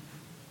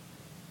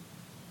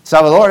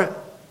 Salvador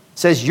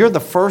says, you're the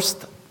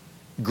first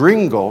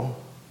gringo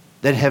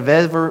that have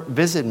ever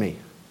visited me.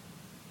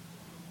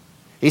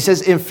 He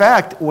says, in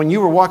fact, when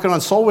you were walking on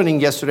soul winning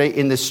yesterday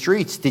in the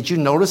streets, did you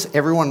notice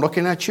everyone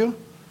looking at you?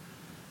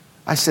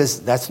 I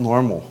says, that's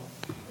normal.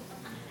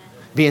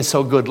 Being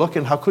so good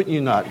looking, how couldn't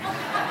you not?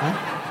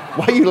 Huh?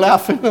 Why are you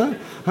laughing?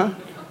 Huh?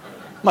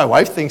 My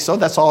wife thinks so.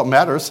 That's all that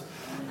matters.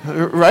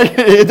 Right?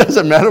 It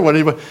doesn't matter what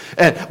anybody...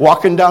 And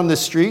walking down the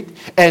street,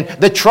 and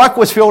the truck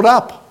was filled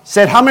up.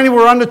 Said, how many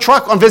were on the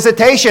truck on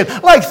visitation?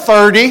 Like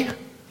 30.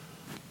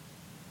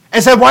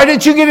 And said, why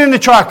didn't you get in the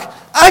truck?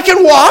 I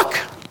can walk.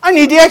 I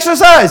need the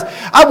exercise.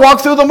 I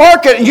walked through the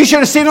market, and you should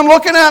have seen them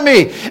looking at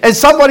me. And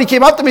somebody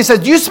came up to me and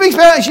said, do you speak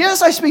Spanish?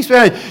 Yes, I speak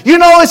Spanish. You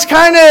know, it's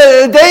kind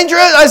of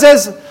dangerous. I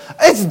says,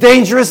 it's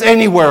dangerous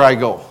anywhere I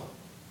go.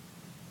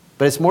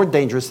 But it's more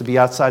dangerous to be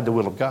outside the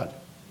will of God.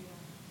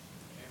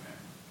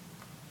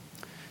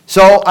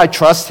 So I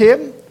trust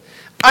Him.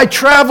 I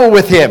travel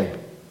with Him.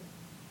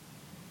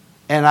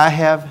 And I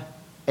have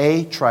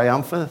a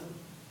triumphant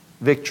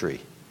victory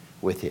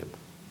with Him.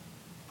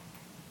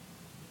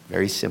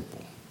 Very simple.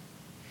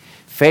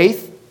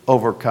 Faith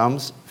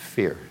overcomes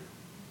fear.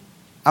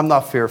 I'm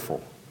not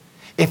fearful.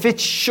 If it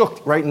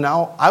shook right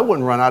now, I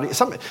wouldn't run out of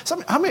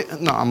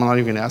it. No, I'm not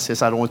even going to ask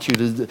this. I don't want you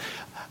to.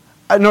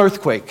 An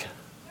earthquake.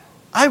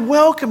 I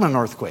welcome an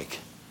earthquake.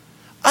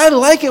 I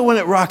like it when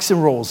it rocks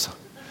and rolls.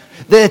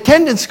 The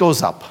attendance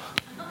goes up.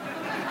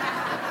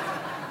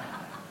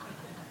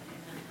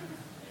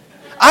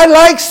 I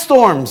like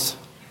storms.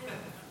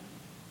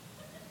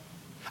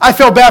 I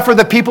feel bad for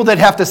the people that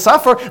have to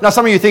suffer. Now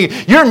some of you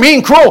think, you're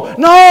mean, cruel.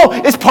 No,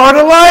 it's part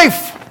of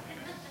life.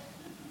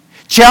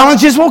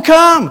 Challenges will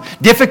come.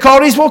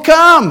 Difficulties will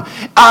come.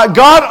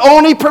 God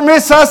only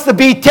permits us to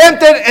be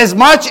tempted as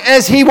much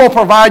as He will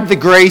provide the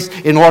grace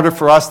in order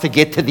for us to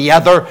get to the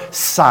other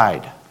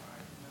side.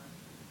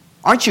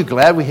 Aren't you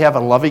glad we have a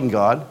loving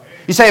God?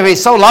 You say, if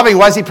He's so loving,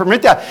 why does He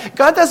permit that?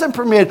 God doesn't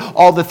permit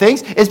all the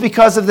things. It's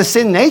because of the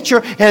sin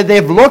nature, and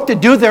they've looked to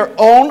do their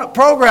own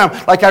program.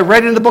 Like I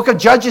read in the book of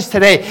Judges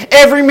today.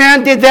 Every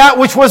man did that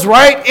which was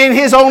right in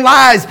his own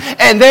lives,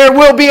 and there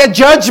will be a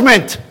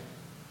judgment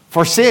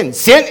for sin.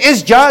 Sin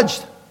is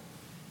judged.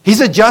 He's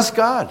a just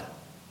God.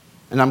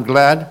 And I'm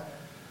glad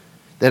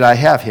that I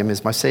have Him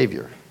as my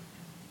Savior.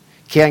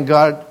 Can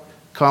God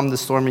calm the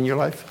storm in your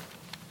life?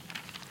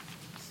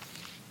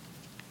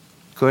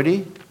 Could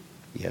He?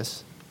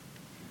 Yes.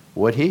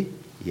 Would He?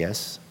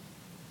 Yes.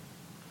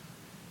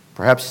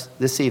 Perhaps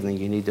this evening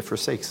you need to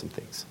forsake some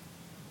things.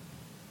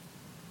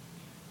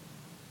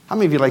 How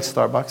many of you like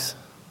Starbucks?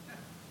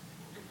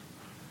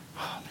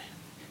 Oh, man.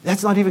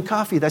 That's not even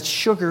coffee. That's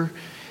sugar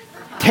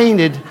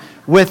tainted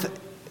with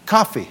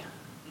coffee.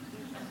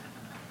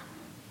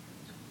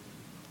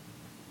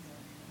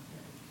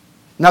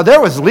 Now, there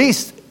was at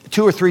least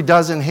 2 or 3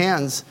 dozen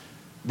hands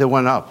that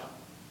went up.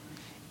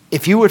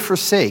 If you would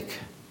forsake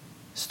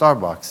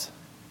Starbucks,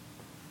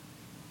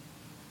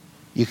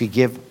 you could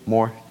give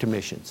more to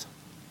missions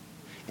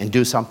and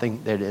do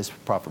something that is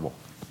profitable.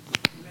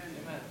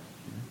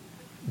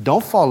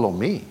 Don't follow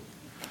me.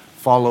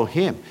 Follow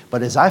him.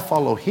 But as I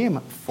follow him,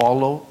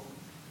 follow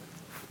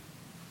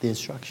the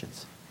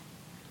instructions.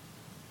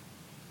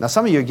 Now,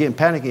 some of you are getting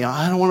panicky.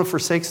 I don't want to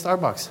forsake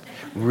Starbucks.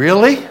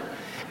 Really?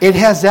 It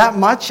has that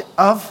much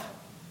of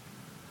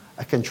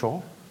a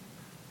control?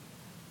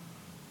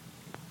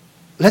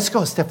 Let's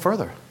go a step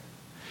further.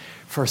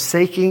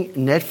 Forsaking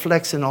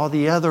Netflix and all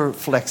the other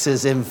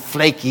flexes and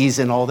flakies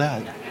and all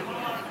that.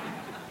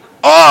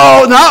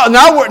 Oh,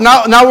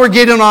 now we're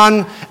getting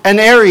on an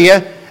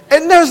area,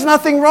 and there's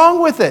nothing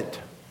wrong with it.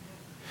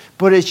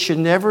 But it should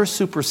never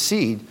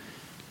supersede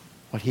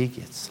what he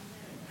gets.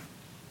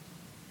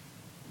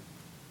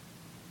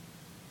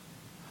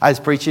 I was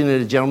preaching to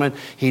a gentleman,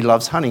 he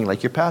loves hunting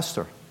like your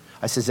pastor.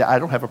 I said, I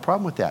don't have a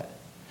problem with that.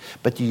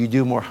 But do you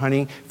do more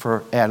hunting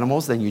for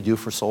animals than you do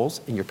for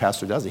souls? And your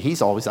pastor does it.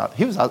 He's always out.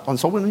 He was out on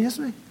soul winning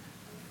yesterday.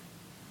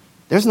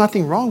 There's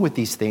nothing wrong with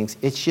these things.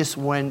 It's just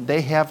when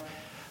they have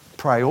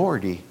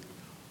priority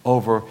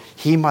over,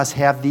 he must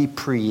have the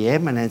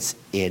preeminence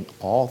in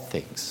all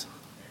things.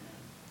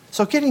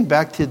 So getting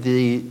back to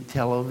the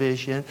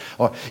television,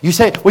 or you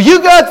say, well,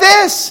 you got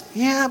this.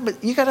 Yeah,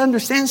 but you got to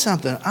understand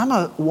something. I'm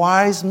a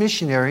wise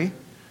missionary,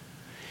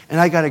 and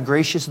I got a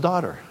gracious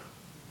daughter.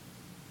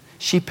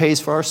 She pays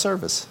for our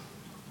service.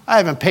 I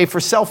haven't paid for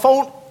cell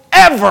phone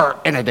ever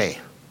in a day.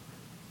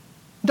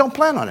 Don't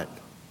plan on it.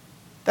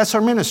 That's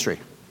her ministry,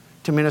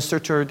 to minister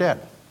to her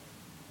dad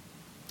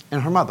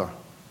and her mother.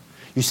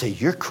 You say,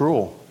 you're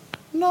cruel.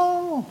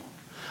 No.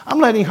 I'm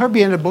letting her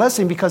be in a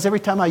blessing because every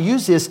time I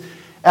use this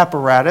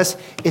apparatus,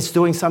 it's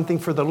doing something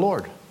for the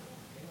Lord.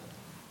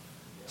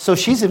 So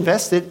she's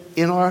invested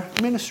in our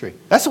ministry.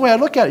 That's the way I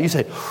look at it. You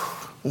say,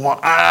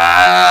 well,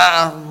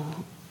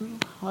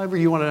 however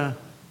you want to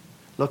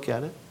look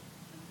at it.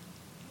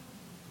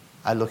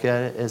 I look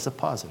at it as a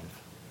positive.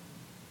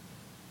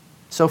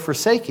 So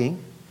forsaking,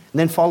 and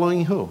then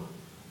following who?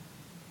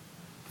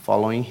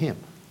 Following him.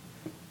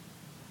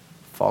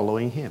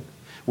 Following him.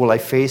 Will I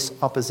face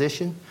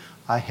opposition?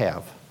 I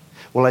have.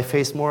 Will I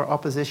face more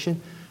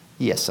opposition?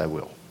 Yes, I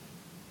will.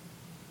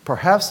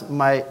 Perhaps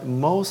my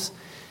most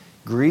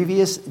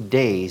grievous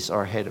days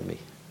are ahead of me.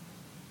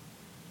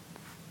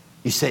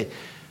 You say,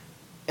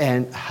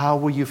 and how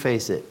will you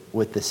face it?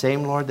 With the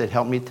same Lord that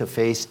helped me to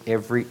face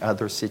every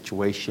other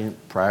situation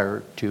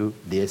prior to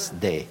this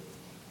day.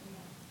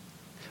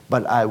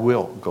 But I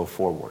will go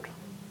forward.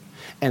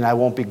 And I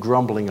won't be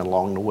grumbling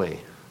along the way.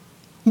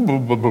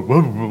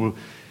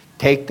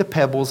 Take the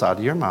pebbles out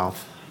of your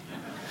mouth,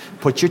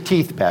 put your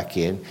teeth back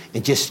in,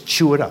 and just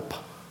chew it up.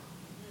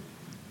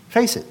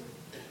 Face it.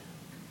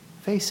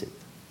 Face it.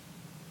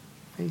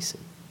 Face it.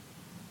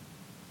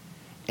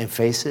 And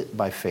face it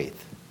by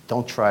faith.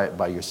 Don't try it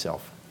by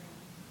yourself.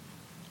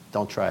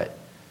 Don't try it.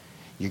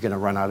 You're going to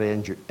run out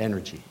of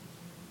energy.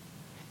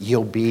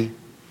 You'll be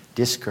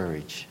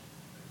discouraged.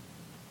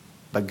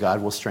 But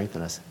God will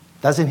strengthen us.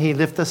 Doesn't he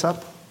lift us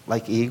up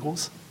like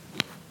eagles?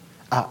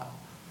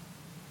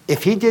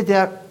 If he did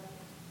that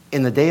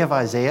in the day of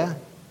Isaiah,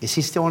 is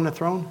he still on the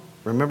throne?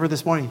 Remember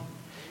this morning.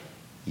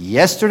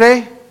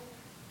 Yesterday,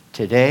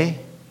 today,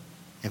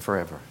 and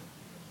forever.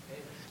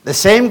 The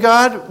same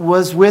God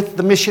was with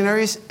the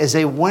missionaries as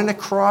they went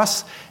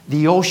across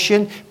the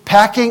ocean,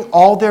 packing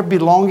all their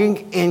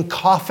belonging in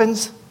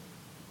coffins,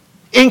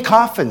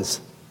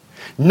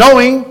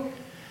 knowing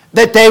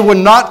that they would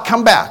not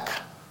come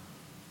back.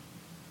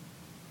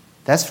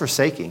 That's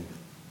forsaking.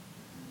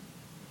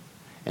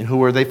 And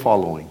who are they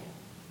following?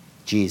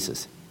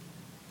 Jesus.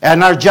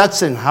 Adnar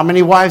Judson, how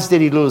many wives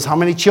did he lose? How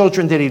many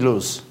children did he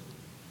lose?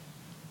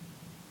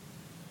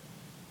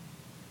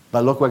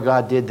 But look what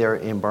God did there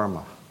in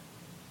Burma.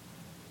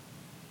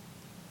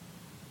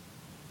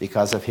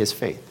 Because of his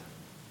faith.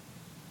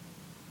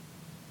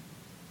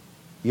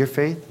 Your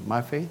faith,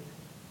 my faith.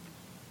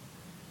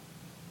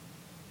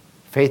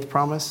 Faith,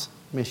 promise,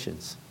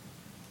 missions.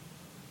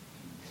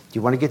 Do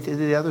you want to get to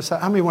the other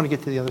side? How many want to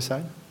get to the other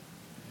side?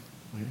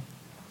 Okay.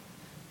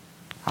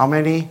 How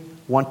many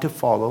want to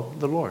follow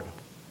the Lord?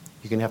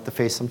 You're going to have to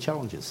face some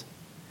challenges.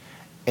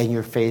 And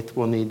your faith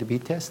will need to be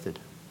tested.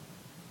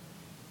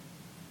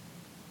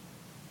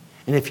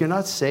 And if you're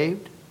not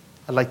saved,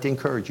 I'd like to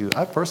encourage you.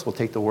 I first will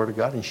take the Word of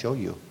God and show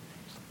you.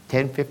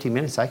 10, 15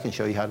 minutes, I can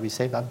show you how to be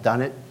saved. I've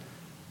done it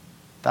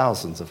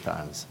thousands of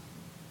times.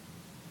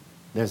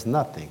 There's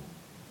nothing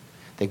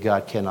that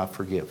God cannot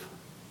forgive,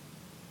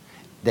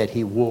 that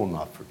he will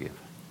not forgive.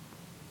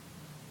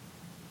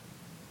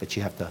 But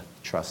you have to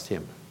trust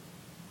him.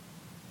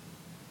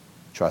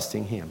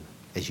 Trusting him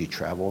as you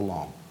travel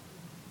along.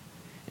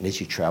 And as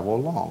you travel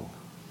along,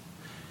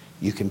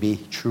 you can be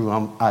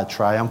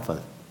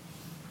triumphant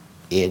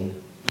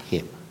in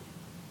him.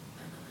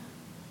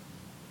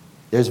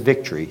 There's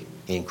victory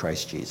in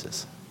Christ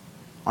Jesus.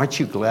 Aren't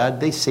you glad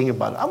they sing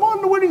about it? I'm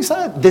on the winning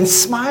side. Then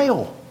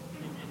smile.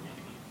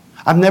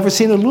 I've never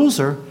seen a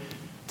loser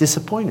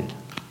disappointed.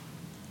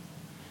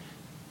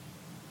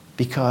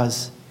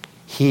 Because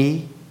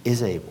he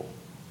is able.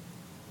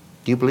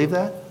 Do you believe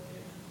that?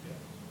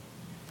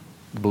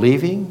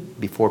 Believing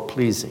before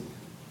pleasing.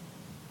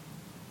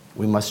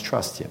 We must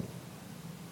trust him.